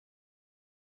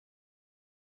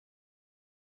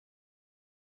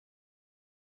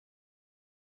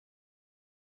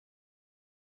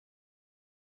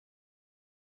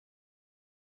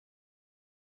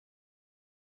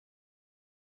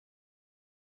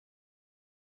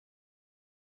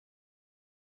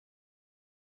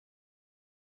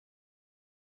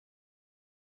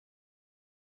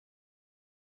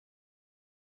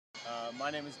My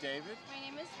name is David. My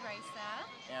name is Raisa.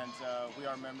 And we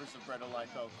are members of Bread of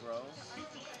Life-Elk Grove.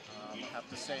 I have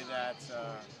to say that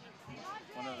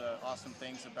one of the awesome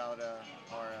things about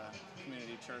our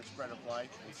community church, Bread of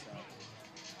Life, is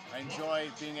I enjoy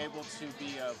being able to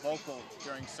be vocal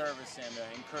during service and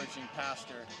encouraging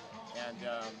pastor, and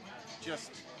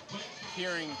just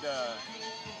hearing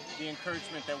the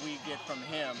encouragement that we get from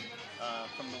him,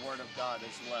 from the Word of God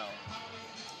as well.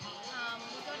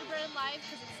 We go to Bread of Life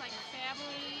because it's like a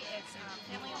family. It's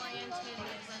family-oriented,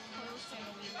 we're close, and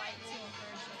we like to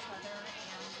encourage each other.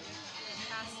 And the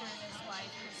pastor and his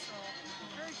wife, Crystal,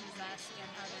 encourages us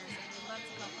and others, and we love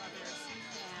to help others,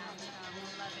 and we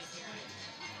love it here.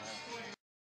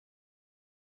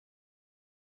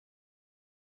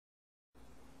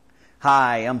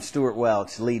 Hi, I'm Stuart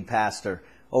Welch, lead pastor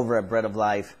over at Bread of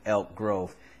Life, Elk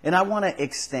Grove. And I want to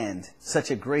extend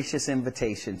such a gracious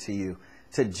invitation to you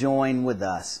to join with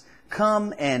us.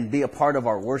 Come and be a part of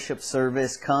our worship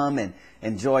service. Come and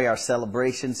enjoy our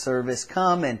celebration service.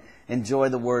 Come and enjoy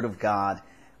the Word of God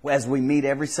as we meet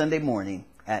every Sunday morning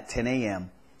at 10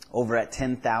 a.m. over at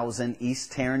 10,000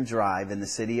 East Tarrant Drive in the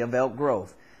city of Elk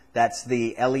Grove. That's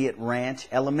the Elliott Ranch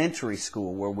Elementary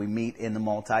School where we meet in the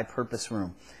multi-purpose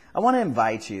room. I want to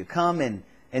invite you, come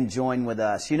and join with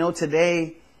us. You know,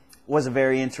 today was a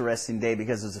very interesting day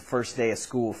because it was the first day of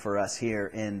school for us here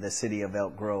in the city of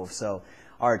Elk Grove. So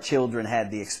our children had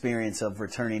the experience of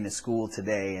returning to school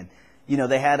today. And, you know,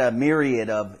 they had a myriad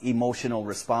of emotional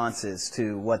responses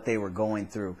to what they were going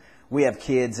through. We have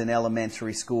kids in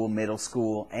elementary school, middle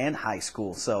school, and high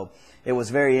school. So it was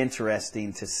very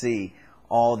interesting to see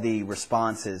all the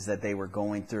responses that they were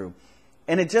going through.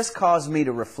 And it just caused me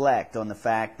to reflect on the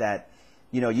fact that,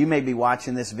 you know, you may be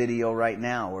watching this video right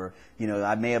now, or, you know,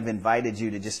 I may have invited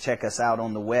you to just check us out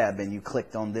on the web and you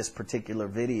clicked on this particular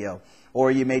video.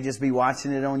 Or you may just be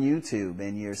watching it on YouTube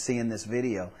and you're seeing this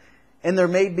video. And there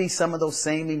may be some of those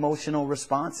same emotional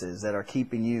responses that are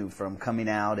keeping you from coming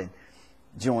out and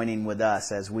joining with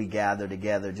us as we gather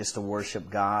together just to worship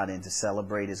God and to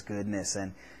celebrate His goodness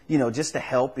and, you know, just to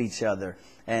help each other.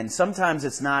 And sometimes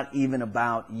it's not even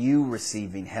about you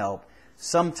receiving help.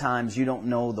 Sometimes you don't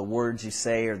know the words you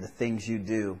say or the things you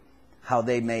do, how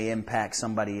they may impact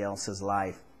somebody else's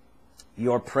life.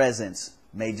 Your presence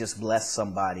may just bless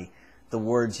somebody. The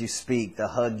words you speak, the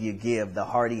hug you give, the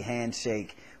hearty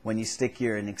handshake when you stick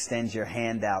your and extend your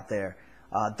hand out there.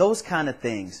 Those kind of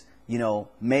things, you know,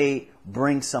 may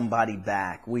bring somebody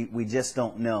back. We just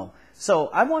don't know. So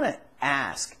I want to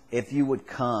ask if you would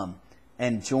come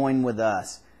and join with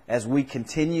us as we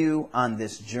continue on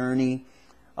this journey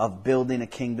of building a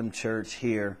kingdom church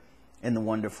here in the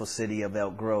wonderful city of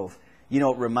Elk Grove. You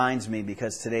know, it reminds me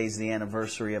because today's the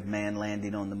anniversary of man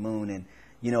landing on the moon. And,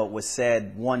 you know, it was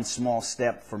said, one small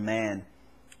step for man,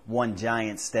 one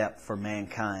giant step for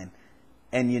mankind.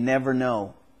 And you never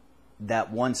know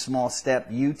that one small step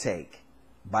you take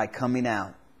by coming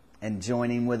out and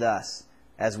joining with us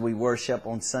as we worship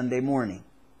on Sunday morning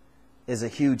is a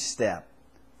huge step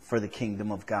for the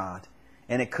kingdom of God.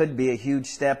 And it could be a huge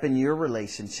step in your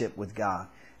relationship with God.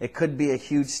 It could be a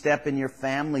huge step in your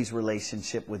family's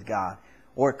relationship with God.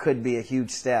 Or it could be a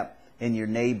huge step in your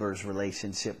neighbor's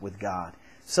relationship with God.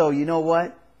 So you know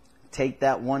what? Take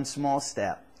that one small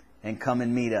step and come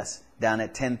and meet us down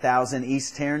at 10,000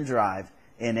 East Tarrant Drive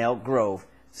in Elk Grove,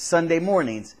 Sunday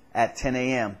mornings at 10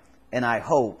 a.m. And I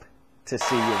hope to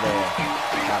see you there.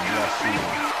 God bless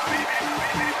you.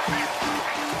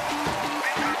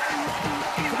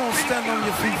 Come on, stand on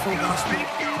your feet for gospel.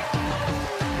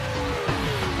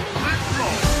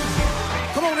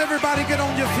 Come on, everybody, get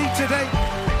on your feet today.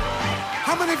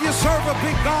 How many of you serve a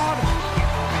big God?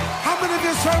 How many of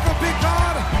you serve a big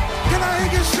God? Can I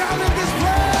hear you shout in this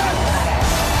place?